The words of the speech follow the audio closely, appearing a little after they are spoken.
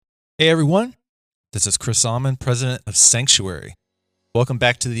Hey everyone, this is Chris Almond, president of Sanctuary. Welcome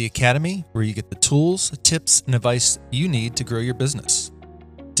back to the Academy, where you get the tools, tips, and advice you need to grow your business.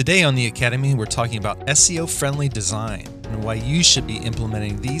 Today on the Academy, we're talking about SEO-friendly design and why you should be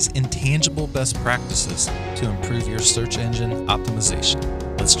implementing these intangible best practices to improve your search engine optimization.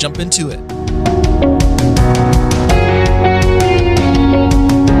 Let's jump into it.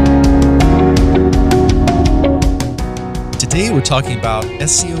 Today we're talking about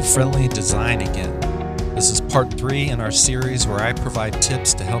SEO-friendly design again. This is part 3 in our series where I provide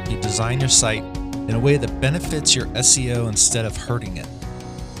tips to help you design your site in a way that benefits your SEO instead of hurting it.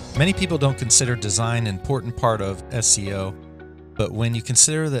 Many people don't consider design an important part of SEO, but when you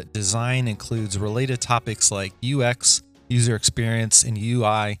consider that design includes related topics like UX, user experience, and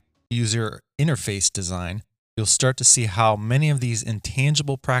UI, user interface design, you'll start to see how many of these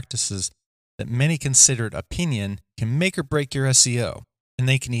intangible practices that many considered opinion can make or break your SEO, and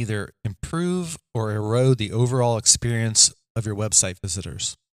they can either improve or erode the overall experience of your website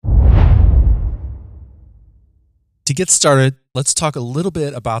visitors. To get started, let's talk a little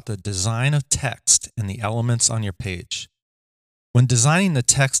bit about the design of text and the elements on your page. When designing the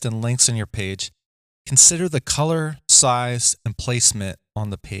text and links on your page, consider the color, size, and placement on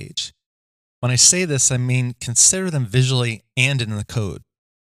the page. When I say this, I mean consider them visually and in the code.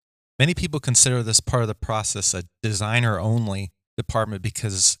 Many people consider this part of the process a designer-only department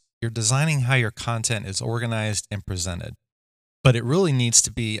because you're designing how your content is organized and presented. But it really needs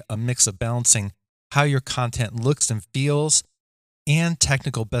to be a mix of balancing how your content looks and feels and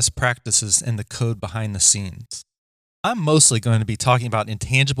technical best practices in the code behind the scenes. I'm mostly going to be talking about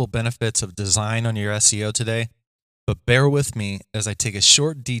intangible benefits of design on your SEO today, but bear with me as I take a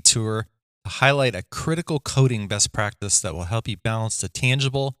short detour to highlight a critical coding best practice that will help you balance the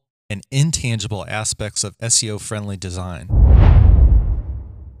tangible and intangible aspects of SEO-friendly design.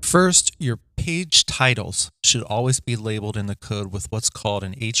 First, your page titles should always be labeled in the code with what's called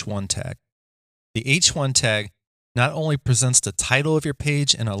an H1 tag. The H1 tag not only presents the title of your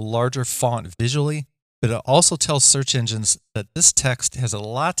page in a larger font visually, but it also tells search engines that this text has a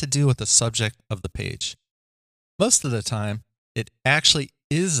lot to do with the subject of the page. Most of the time, it actually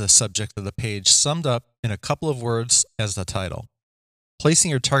is the subject of the page summed up in a couple of words as the title.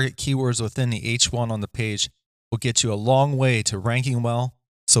 Placing your target keywords within the H1 on the page will get you a long way to ranking well,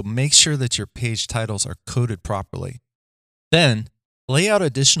 so make sure that your page titles are coded properly. Then, lay out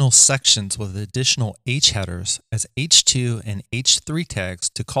additional sections with additional H headers as H2 and H3 tags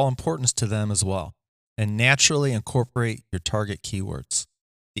to call importance to them as well, and naturally incorporate your target keywords.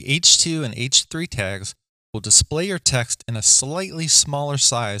 The H2 and H3 tags will display your text in a slightly smaller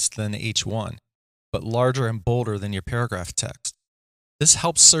size than the H1, but larger and bolder than your paragraph text. This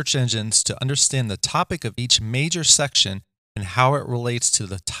helps search engines to understand the topic of each major section and how it relates to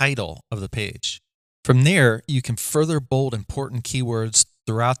the title of the page. From there, you can further bold important keywords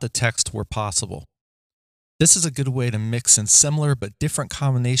throughout the text where possible. This is a good way to mix in similar but different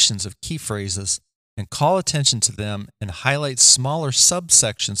combinations of key phrases and call attention to them and highlight smaller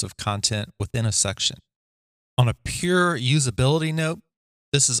subsections of content within a section. On a pure usability note,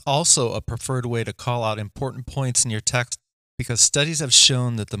 this is also a preferred way to call out important points in your text because studies have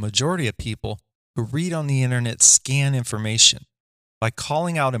shown that the majority of people who read on the internet scan information. By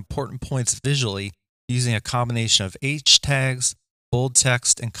calling out important points visually using a combination of H tags, bold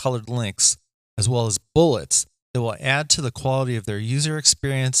text, and colored links, as well as bullets, it will add to the quality of their user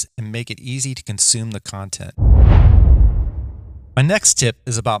experience and make it easy to consume the content. My next tip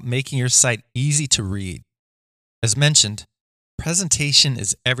is about making your site easy to read. As mentioned, presentation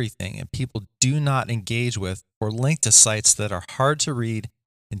is everything, and people do not engage with or link to sites that are hard to read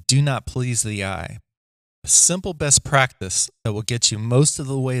and do not please the eye. A simple best practice that will get you most of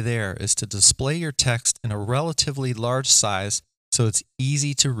the way there is to display your text in a relatively large size so it's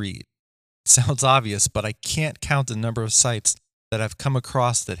easy to read. It sounds obvious, but I can't count the number of sites that I've come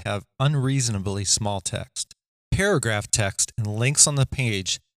across that have unreasonably small text. Paragraph text and links on the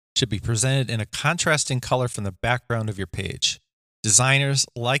page should be presented in a contrasting color from the background of your page. Designers,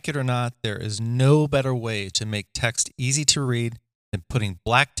 like it or not, there is no better way to make text easy to read than putting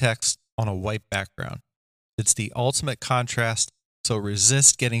black text on a white background. It's the ultimate contrast, so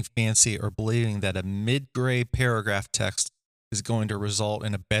resist getting fancy or believing that a mid-gray paragraph text is going to result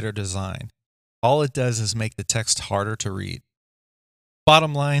in a better design. All it does is make the text harder to read.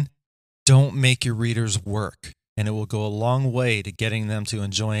 Bottom line, don't make your readers work, and it will go a long way to getting them to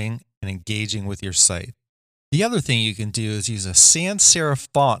enjoying and engaging with your site. The other thing you can do is use a sans serif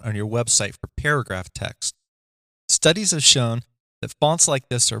font on your website for paragraph text. Studies have shown that fonts like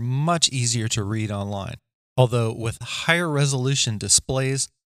this are much easier to read online, although with higher resolution displays,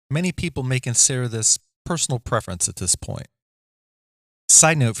 Many people may consider this personal preference at this point.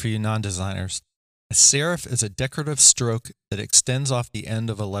 Side note for you non-designers, a serif is a decorative stroke that extends off the end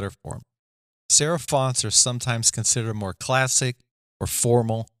of a letter form. Serif fonts are sometimes considered more classic or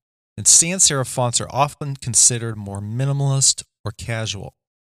formal, and sans serif fonts are often considered more minimalist or casual.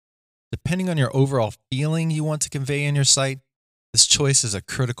 Depending on your overall feeling you want to convey in your site, this choice is a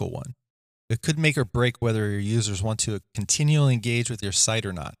critical one. It could make or break whether your users want to continually engage with your site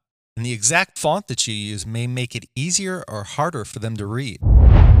or not. And the exact font that you use may make it easier or harder for them to read.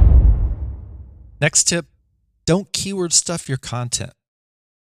 Next tip, don't keyword stuff your content.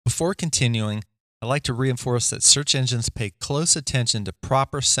 Before continuing, I'd like to reinforce that search engines pay close attention to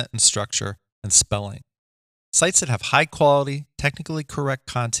proper sentence structure and spelling. Sites that have high quality, technically correct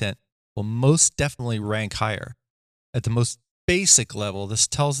content will most definitely rank higher. At the most basic level, this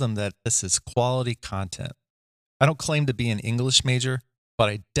tells them that this is quality content. I don't claim to be an English major, but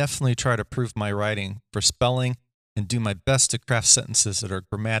I definitely try to prove my writing for spelling and do my best to craft sentences that are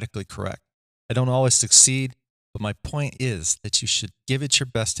grammatically correct. I don't always succeed, but my point is that you should give it your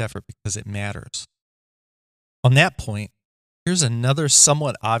best effort because it matters. On that point, here's another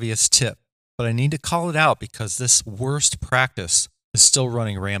somewhat obvious tip, but I need to call it out because this worst practice is still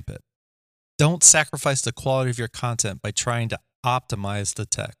running rampant. Don't sacrifice the quality of your content by trying to optimize the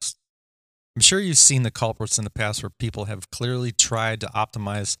text. I'm sure you've seen the culprits in the past where people have clearly tried to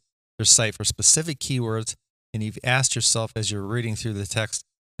optimize their site for specific keywords, and you've asked yourself as you're reading through the text,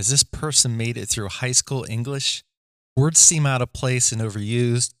 has this person made it through high school English? Words seem out of place and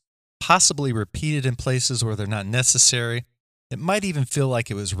overused, possibly repeated in places where they're not necessary. It might even feel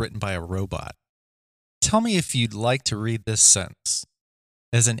like it was written by a robot. Tell me if you'd like to read this sentence.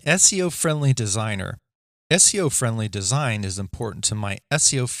 As an SEO-friendly designer, SEO-friendly design is important to my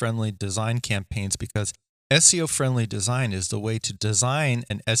SEO-friendly design campaigns because SEO-friendly design is the way to design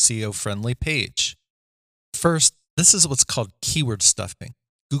an SEO-friendly page. First, this is what's called keyword stuffing.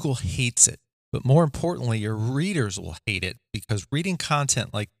 Google hates it, but more importantly, your readers will hate it because reading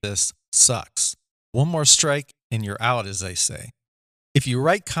content like this sucks. One more strike and you're out, as they say. If you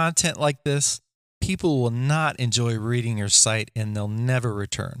write content like this, people will not enjoy reading your site and they'll never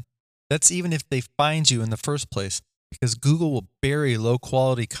return. That's even if they find you in the first place, because Google will bury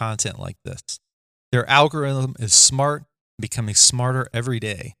low-quality content like this. Their algorithm is smart, becoming smarter every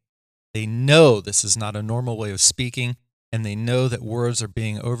day. They know this is not a normal way of speaking, and they know that words are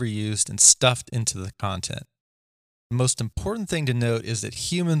being overused and stuffed into the content. The most important thing to note is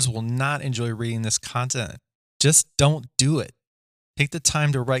that humans will not enjoy reading this content. Just don't do it. Take the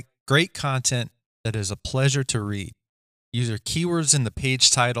time to write great content that is a pleasure to read. Use your keywords in the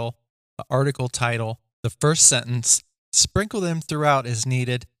page title, the article title, the first sentence, sprinkle them throughout as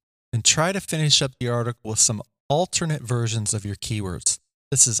needed, and try to finish up the article with some alternate versions of your keywords.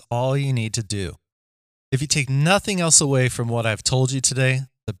 This is all you need to do. If you take nothing else away from what I've told you today,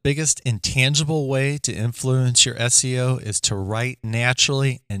 the biggest intangible way to influence your SEO is to write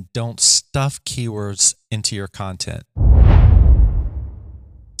naturally and don't stuff keywords into your content.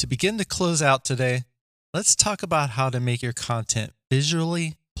 To begin to close out today, let's talk about how to make your content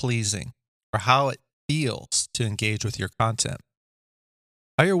visually pleasing, or how it feels to engage with your content.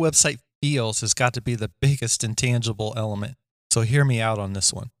 How your website feels has got to be the biggest intangible element, so hear me out on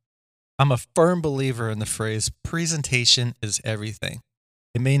this one. I'm a firm believer in the phrase, presentation is everything.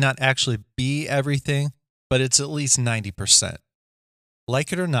 It may not actually be everything, but it's at least 90%.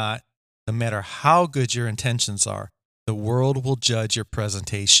 Like it or not, no matter how good your intentions are, the world will judge your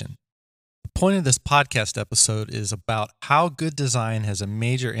presentation. The point of this podcast episode is about how good design has a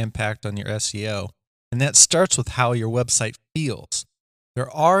major impact on your SEO, and that starts with how your website feels. There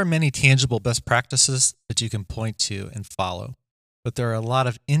are many tangible best practices that you can point to and follow, but there are a lot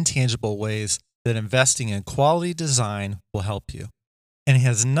of intangible ways that investing in quality design will help you. And it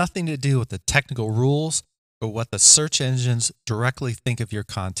has nothing to do with the technical rules or what the search engines directly think of your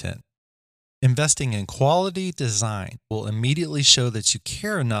content. Investing in quality design will immediately show that you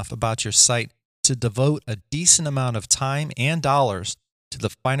care enough about your site to devote a decent amount of time and dollars to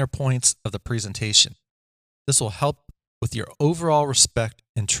the finer points of the presentation. This will help with your overall respect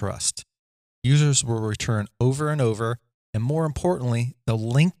and trust. Users will return over and over, and more importantly, they'll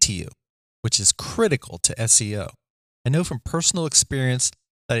link to you, which is critical to SEO. I know from personal experience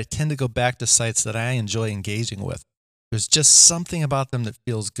that I tend to go back to sites that I enjoy engaging with. There's just something about them that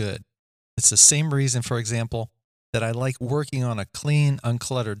feels good. It's the same reason, for example, that I like working on a clean,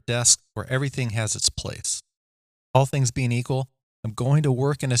 uncluttered desk where everything has its place. All things being equal, I'm going to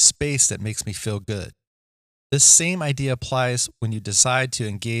work in a space that makes me feel good. This same idea applies when you decide to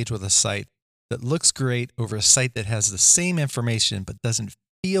engage with a site that looks great over a site that has the same information but doesn't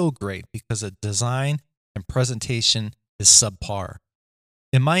feel great because the design and presentation is subpar.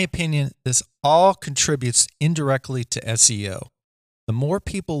 In my opinion, this all contributes indirectly to SEO. The more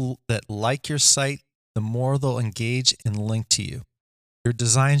people that like your site, the more they'll engage and link to you. Your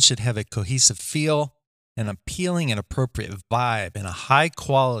design should have a cohesive feel, an appealing and appropriate vibe, and a high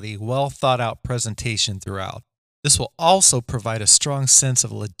quality, well thought out presentation throughout. This will also provide a strong sense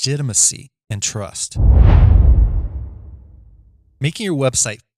of legitimacy and trust. Making your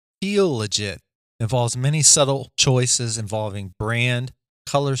website feel legit involves many subtle choices involving brand,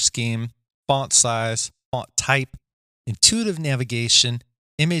 color scheme, font size, font type, intuitive navigation,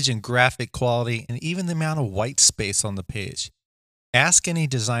 image and graphic quality, and even the amount of white space on the page. Ask any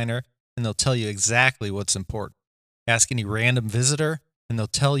designer and they'll tell you exactly what's important. Ask any random visitor and they'll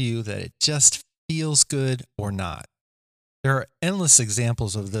tell you that it just feels good or not. There are endless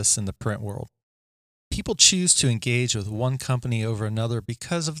examples of this in the print world. People choose to engage with one company over another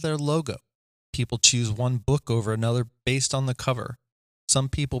because of their logo. People choose one book over another based on the cover. Some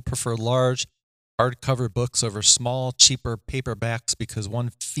people prefer large, hardcover books over small, cheaper paperbacks because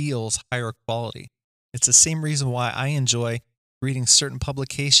one feels higher quality. It's the same reason why I enjoy reading certain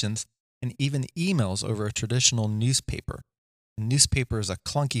publications and even emails over a traditional newspaper. A newspaper is a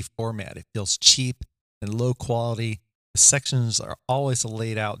clunky format. It feels cheap and low quality. The sections are always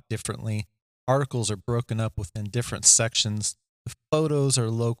laid out differently. Articles are broken up within different sections. The photos are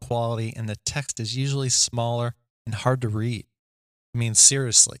low quality and the text is usually smaller and hard to read. I mean,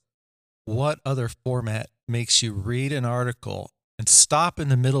 seriously, what other format makes you read an article and stop in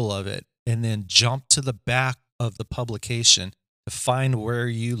the middle of it and then jump to the back of the publication to find where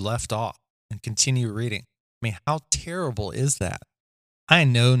you left off and continue reading? I mean, how terrible is that? I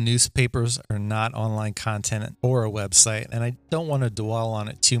know newspapers are not online content or a website, and I don't want to dwell on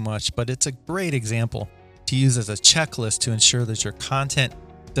it too much, but it's a great example to use as a checklist to ensure that your content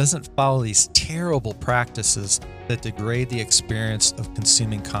doesn't follow these terrible practices that degrade the experience of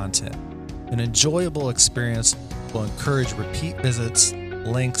consuming content. An enjoyable experience will encourage repeat visits,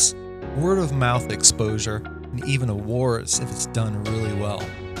 links, word of mouth exposure, and even awards if it's done really well.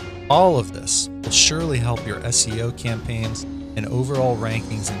 All of this will surely help your SEO campaigns and overall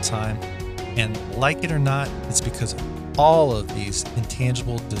rankings in time. And like it or not, it's because of all of these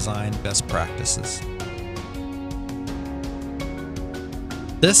intangible design best practices.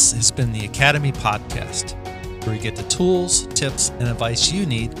 This has been the Academy Podcast, where you get the tools, tips, and advice you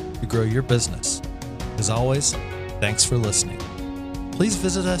need to grow your business. As always, thanks for listening. Please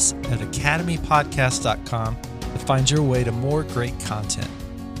visit us at academypodcast.com to find your way to more great content.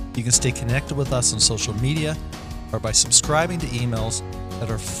 You can stay connected with us on social media or by subscribing to emails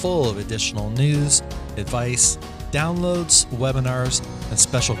that are full of additional news, advice, downloads, webinars, and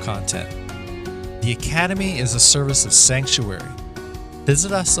special content. The Academy is a service of Sanctuary.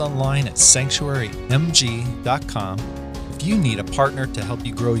 Visit us online at sanctuarymg.com if you need a partner to help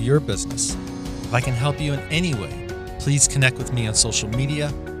you grow your business. If I can help you in any way, please connect with me on social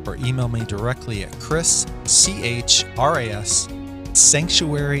media or email me directly at chris, C-H-R-A-S,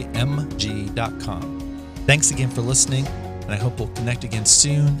 sanctuarymg.com. Thanks again for listening, and I hope we'll connect again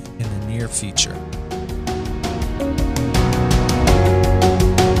soon in the near future.